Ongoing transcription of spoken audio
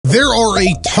There are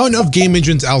a ton of game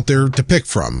engines out there to pick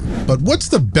from, but what's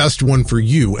the best one for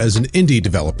you as an indie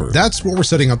developer? That's what we're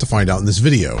setting out to find out in this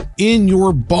video, in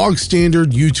your bog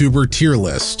standard YouTuber tier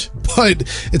list. But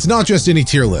it's not just any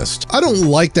tier list. I don't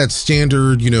like that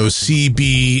standard, C,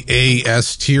 B, A,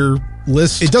 S tier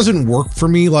list. It doesn't work for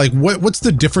me. Like, what's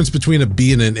the difference between a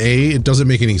B and an A? It doesn't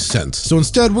make any sense. So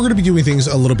instead, we're going to be doing things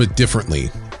a little bit differently.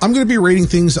 I'm going to be rating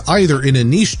things either in a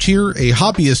niche tier, a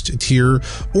hobbyist tier,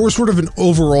 or sort of an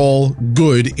overall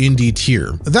good indie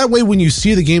tier. That way, when you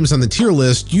see the games on the tier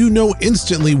list, you know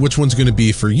instantly which one's going to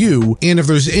be for you. And if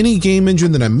there's any game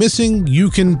engine that I'm missing, you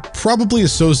can probably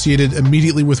associate it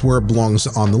immediately with where it belongs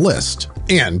on the list.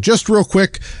 And just real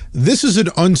quick, this is an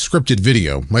unscripted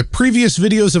video. My previous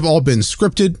videos have all been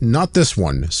scripted, not this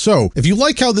one. So if you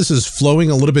like how this is flowing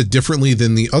a little bit differently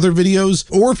than the other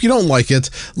videos, or if you don't like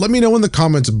it, let me know in the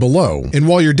comments below. And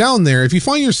while you're down there, if you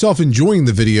find yourself enjoying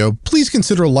the video, please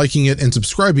consider liking it and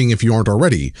subscribing if you aren't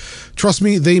already. Trust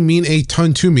me, they mean a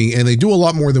ton to me, and they do a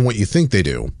lot more than what you think they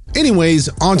do. Anyways,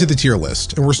 onto the tier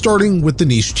list, and we're starting with the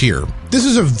niche tier. This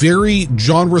is a very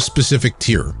genre-specific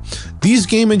tier. These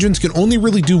game engines can only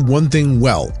really do one thing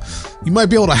well. You might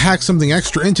be able to hack something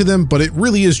extra into them, but it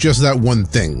really is just that one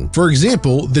thing. For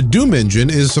example, the Doom engine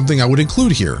is something I would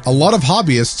include here. A lot of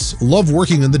hobbyists love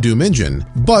working in the Doom engine,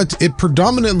 but it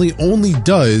predominantly only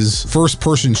does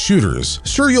first-person shooters.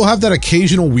 Sure, you'll have that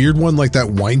occasional weird one like that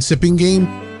wine-sipping game,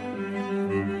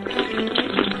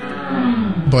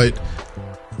 but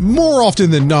more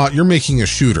often than not, you're making a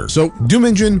shooter. So Doom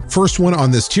engine, first one on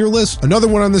this tier list. Another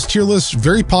one on this tier list,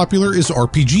 very popular, is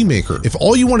RPG Maker. If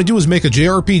all you want to do is make a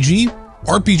JRPG,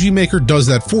 RPG Maker does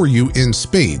that for you in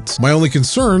spades. My only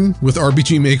concern with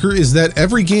RPG Maker is that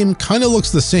every game kind of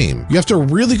looks the same. You have to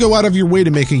really go out of your way to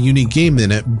make a unique game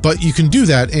in it, but you can do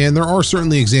that, and there are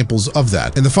certainly examples of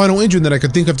that. And the final engine that I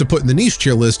could think of to put in the niche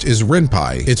tier list is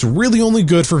Ren'Py. It's really only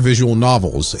good for visual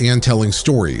novels and telling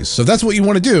stories. So if that's what you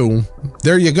want to do,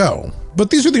 there you go. But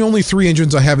these are the only 3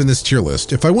 engines I have in this tier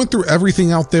list. If I went through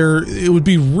everything out there, it would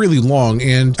be really long,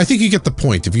 and I think you get the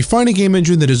point. If you find a game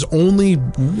engine that is only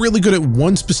really good at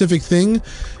one specific thing,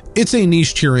 it's a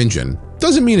niche tier engine.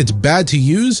 Doesn't mean it's bad to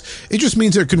use, it just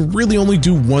means it can really only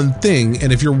do one thing,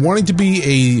 and if you're wanting to be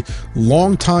a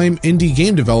long-time indie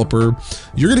game developer,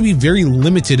 you're going to be very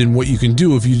limited in what you can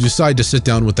do if you decide to sit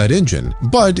down with that engine.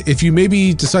 But if you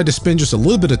maybe decide to spend just a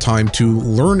little bit of time to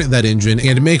learn that engine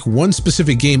and make one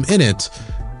specific game in it,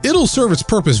 it'll serve its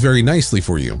purpose very nicely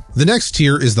for you. The next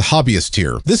tier is the hobbyist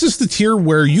tier. This is the tier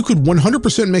where you could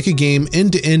 100% make a game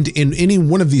end-to-end in any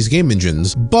one of these game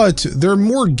engines, but they're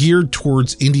more geared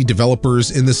towards indie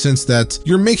developers in the sense that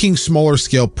you're making smaller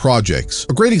scale projects.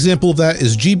 A great example of that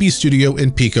is GB Studio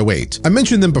and Pico 8. I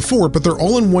mentioned them before, but they're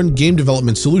all-in-one game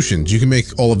development solutions. You can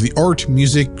make all of the art,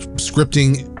 music,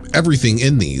 scripting, everything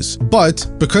in these. But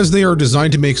because they are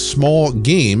designed to make small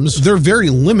games, they're very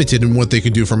limited in what they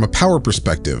can do from a power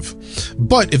perspective.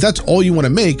 But if that's all you want to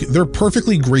make, they're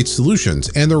perfectly great solutions,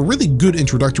 and they're really good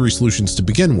introductory solutions to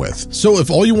begin with. So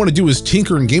if all you want to do is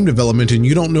tinker in game development and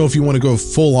you don't know if you want to go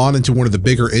full on into one of the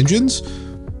bigger engines,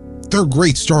 they're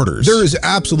great starters. There is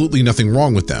absolutely nothing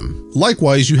wrong with them.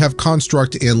 Likewise, you have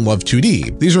Construct and Love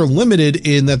 2D. These are limited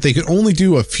in that they can only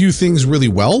do a few things really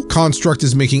well. Construct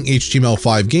is making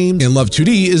HTML5 games, and Love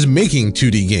 2D is making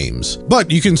 2D games.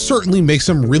 But you can certainly make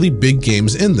some really big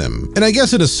games in them. And I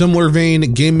guess in a similar vein,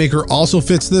 GameMaker also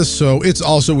fits this, so it's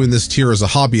also in this tier as a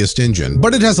hobbyist engine.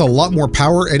 But it has a lot more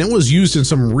power, and it was used in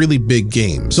some really big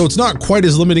games. So it's not quite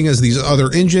as limiting as these other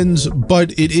engines,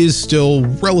 but it is still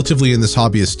relatively in this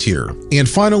hobbyist tier. And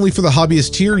finally, for the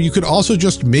hobbyist tier, you could also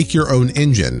just make your own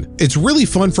engine. It's really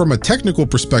fun from a technical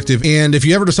perspective, and if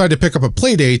you ever decide to pick up a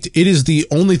Playdate, it is the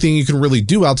only thing you can really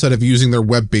do outside of using their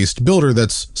web-based builder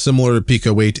that's similar to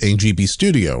Pico 8 and GB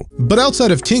Studio. But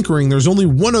outside of tinkering, there's only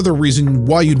one other reason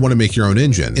why you'd want to make your own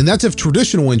engine, and that's if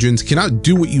traditional engines cannot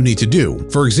do what you need to do.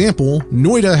 For example,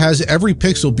 Noida has every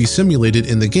pixel be simulated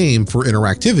in the game for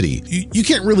interactivity. You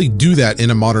can't really do that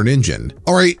in a modern engine.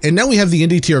 Alright, and now we have the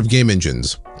indie tier of game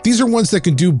engines. These are ones that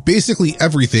can do basically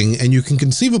everything, and you can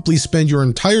conceivably spend your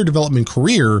entire development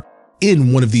career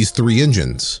in one of these 3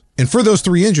 engines. And for those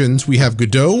 3 engines, we have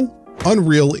Godot,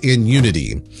 Unreal, and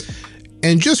Unity.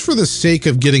 And just for the sake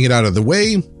of getting it out of the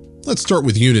way, let's start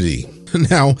with Unity.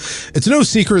 Now, it's no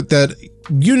secret that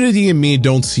Unity and me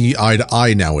don't see eye to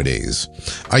eye nowadays.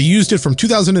 I used it from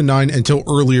 2009 until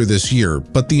earlier this year,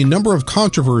 but the number of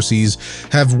controversies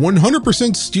have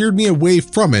 100% steered me away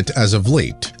from it as of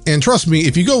late. And trust me,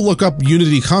 if you go look up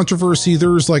Unity controversy,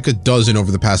 there's like a dozen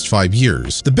over the past 5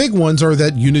 years. The big ones are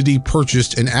that Unity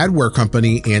purchased an adware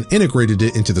company and integrated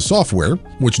it into the software,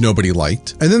 which nobody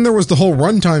liked. And then there was the whole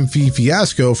runtime fee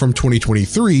fiasco from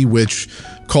 2023, which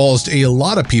caused a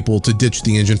lot of people to ditch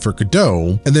the engine for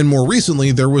Godot. And then more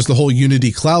recently, there was the whole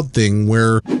Unity Cloud thing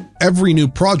where every new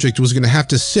project was going to have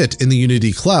to sit in the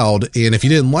Unity Cloud, and if you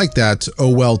didn't like that, oh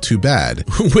well, too bad.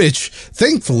 Which,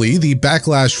 thankfully, the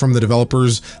backlash from the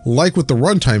developers, like with the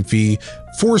runtime fee,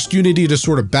 forced Unity to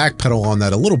sort of backpedal on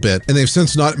that a little bit, and they've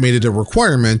since not made it a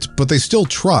requirement, but they still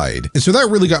tried. And so that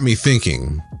really got me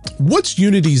thinking, what's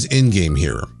Unity's endgame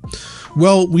here?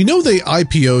 Well, we know they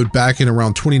IPO'd back in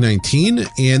around 2019,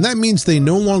 and that means they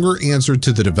no longer answer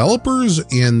to the developers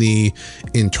and the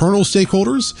internal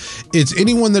stakeholders. It's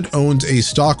anyone that owns a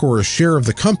stock or a share of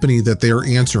the company that they are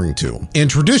answering to. And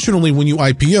traditionally, when you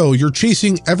IPO, you're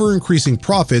chasing ever-increasing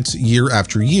profits year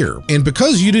after year. And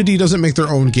because Unity doesn't make their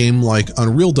own game like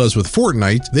Unreal does with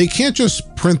Fortnite, they can't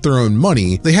just print their own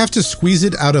money, they have to squeeze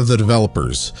it out of the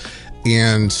developers.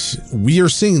 And we are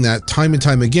seeing that time and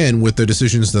time again with the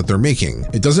decisions that they're making.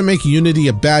 It doesn't make Unity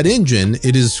a bad engine.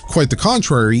 It is quite the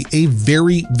contrary, a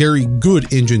very, very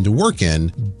good engine to work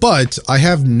in. But I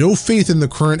have no faith in the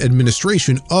current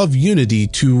administration of Unity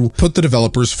to put the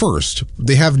developers first.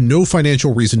 They have no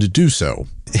financial reason to do so.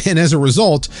 And as a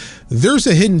result, there's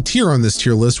a hidden tier on this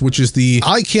tier list, which is the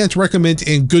I can't recommend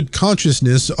in good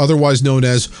consciousness, otherwise known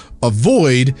as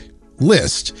avoid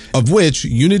list, of which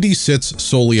Unity sits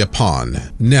solely upon.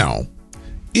 Now,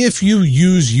 if you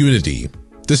use Unity,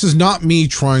 this is not me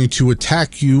trying to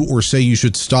attack you or say you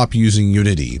should stop using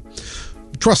Unity.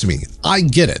 Trust me, I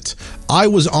get it. I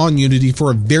was on Unity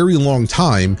for a very long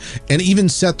time and even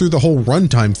sat through the whole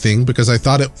runtime thing because I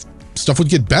thought stuff would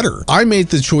get better. I made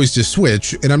the choice to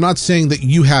switch, and I'm not saying that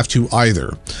you have to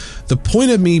either. The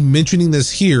point of me mentioning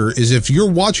this here is if you're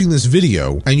watching this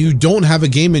video and you don't have a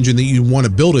game engine that you want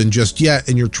to build in just yet,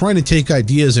 and you're trying to take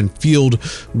ideas and field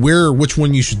which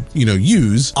one you should,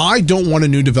 use, I don't want a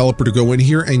new developer to go in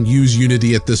here and use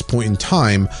Unity at this point in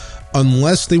time,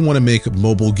 unless they want to make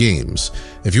mobile games.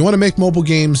 If you want to make mobile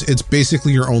games, it's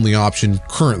basically your only option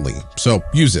currently, so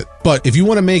use it. But if you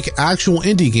want to make actual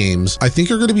indie games, I think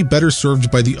you're going to be better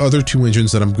served by the other two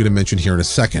engines that I'm going to mention here in a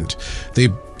second. They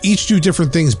each do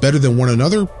different things better than one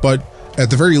another, but at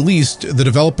the very least, the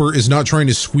developer is not trying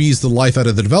to squeeze the life out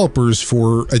of the developers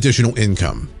for additional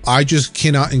income. I just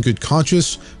cannot in good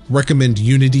conscience recommend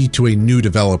Unity to a new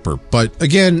developer. But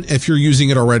again, if you're using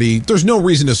it already, there's no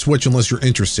reason to switch unless you're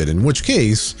interested, in which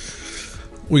case,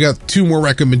 we got two more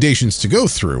recommendations to go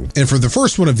through. And for the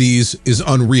first one of these is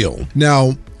Unreal.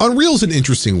 Now, Unreal is an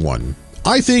interesting one.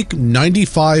 I think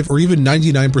 95 or even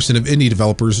 99% of indie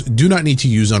developers do not need to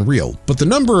use Unreal, but the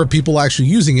number of people actually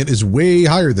using it is way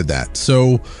higher than that.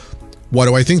 So why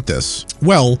do I think this?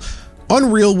 Well,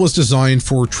 Unreal was designed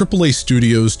for AAA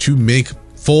studios to make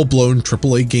full-blown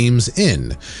AAA games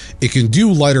in. It can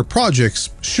do lighter projects,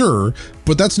 sure,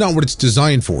 but that's not what it's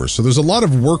designed for. So there's a lot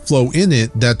of workflow in it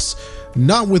that's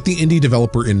not with the indie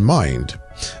developer in mind.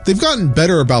 They've gotten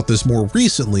better about this more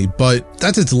recently, but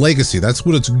that's its legacy. That's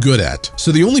what it's good at.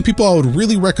 So the only people I would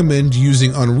really recommend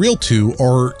using Unreal to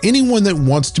are anyone that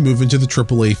wants to move into the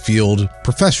AAA field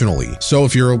professionally. So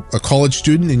if you're a college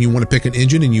student and you want to pick an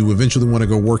engine and you eventually want to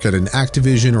go work at an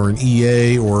Activision or an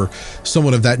EA or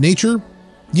someone of that nature,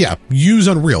 yeah, use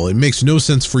Unreal. It makes no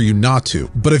sense for you not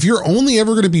to. But if you're only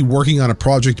ever going to be working on a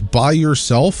project by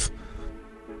yourself,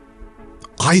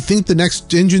 I think the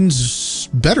next engine's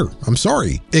better. I'm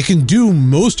sorry. It can do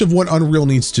most of what Unreal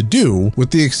needs to do,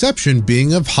 with the exception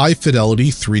being of high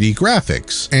fidelity 3D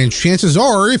graphics. And chances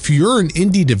are, if you're an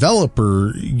indie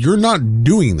developer, you're not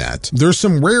doing that. There's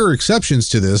some rare exceptions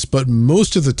to this, but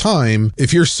most of the time,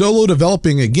 if you're solo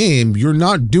developing a game, you're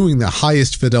not doing the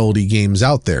highest fidelity games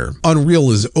out there.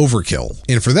 Unreal is overkill.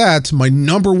 And for that, my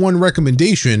number one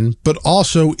recommendation, but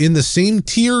also in the same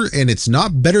tier, and it's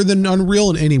not better than Unreal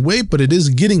in any way, but it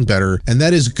is getting better, and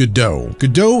that is Godot.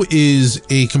 Godot is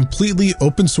a completely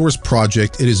open source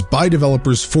project. It is by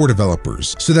developers for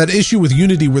developers. So that issue with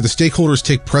Unity where the stakeholders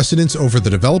take precedence over the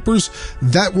developers,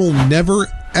 that will never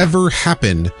ever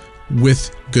happen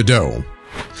with Godot.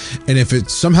 And if it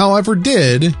somehow ever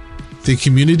did, the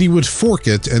community would fork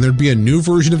it and there'd be a new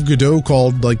version of Godot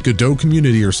called like Godot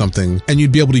Community or something, and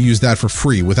you'd be able to use that for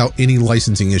free without any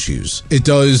licensing issues. It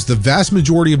does the vast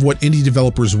majority of what indie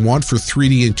developers want for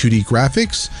 3D and 2D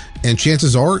graphics, and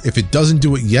chances are, if it doesn't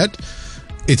do it yet,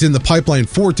 it's in the pipeline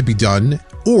for it to be done,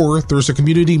 or there's a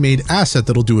community-made asset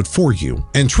that'll do it for you.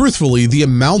 And truthfully, the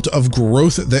amount of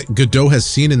growth that Godot has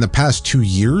seen in the past 2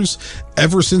 years,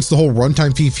 ever since the whole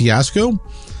runtime fee fiasco,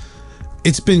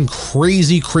 it's been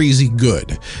crazy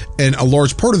good. And a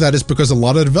large part of that is because a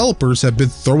lot of developers have been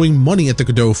throwing money at the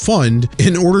Godot fund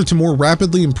in order to more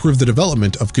rapidly improve the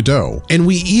development of Godot. And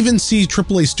we even see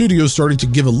AAA studios starting to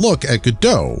give a look at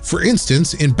Godot. For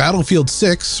instance, in Battlefield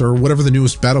 6, or whatever the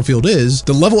newest Battlefield is,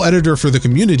 the level editor for the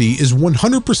community is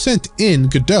 100% in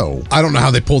Godot. I don't know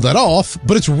how they pulled that off,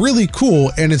 but it's really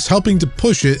cool, and it's helping to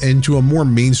push it into a more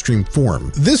mainstream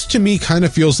form. This to me kind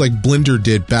of feels like Blender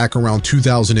did back around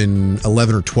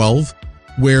 2011 or 12,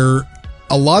 where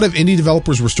a lot of indie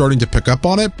developers were starting to pick up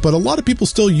on it, but a lot of people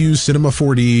still use Cinema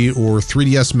 4D or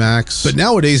 3ds Max. But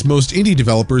nowadays, most indie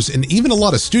developers and even a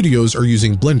lot of studios are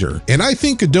using Blender. And I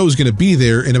think Godot is going to be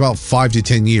there in about 5 to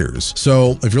 10 years.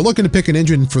 So if you're looking to pick an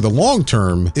engine for the long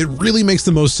term, it really makes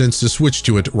the most sense to switch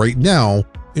to it right now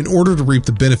in order to reap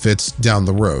the benefits down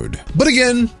the road. But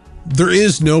again, there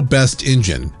is no best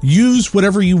engine. Use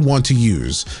whatever you want to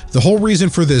use. The whole reason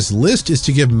for this list is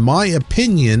to give my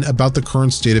opinion about the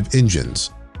current state of engines.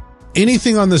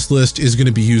 Anything on this list is going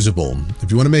to be usable.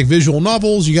 If you want to make visual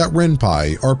novels, you got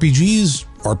RenPy. RPGs,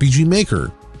 RPG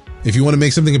Maker. If you want to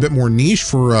make something a bit more niche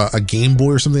for a Game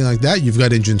Boy or something like that, you've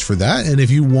got engines for that. And if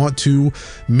you want to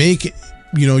make,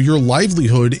 your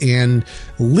livelihood and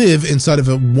live inside of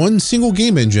one single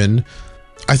game engine,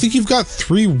 I think you've got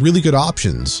 3 really good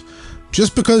options.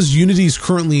 Just because Unity is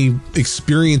currently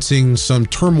experiencing some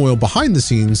turmoil behind the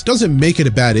scenes doesn't make it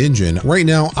a bad engine. Right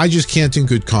now, I just can't in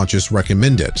good conscience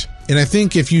recommend it. And I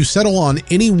think if you settle on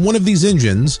any one of these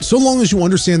engines, so long as you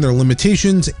understand their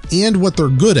limitations and what they're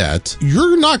good at,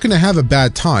 you're not going to have a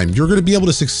bad time. You're going to be able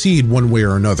to succeed one way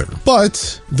or another.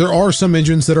 But there are some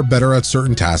engines that are better at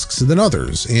certain tasks than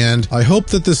others, and I hope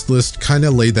that this list kind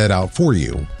of laid that out for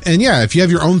you. And yeah, if you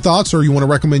have your own thoughts or you want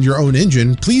to recommend your own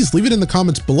engine, please leave it in the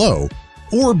comments below.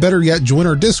 Or better yet, join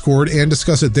our Discord and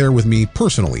discuss it there with me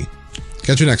personally.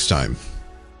 Catch you next time.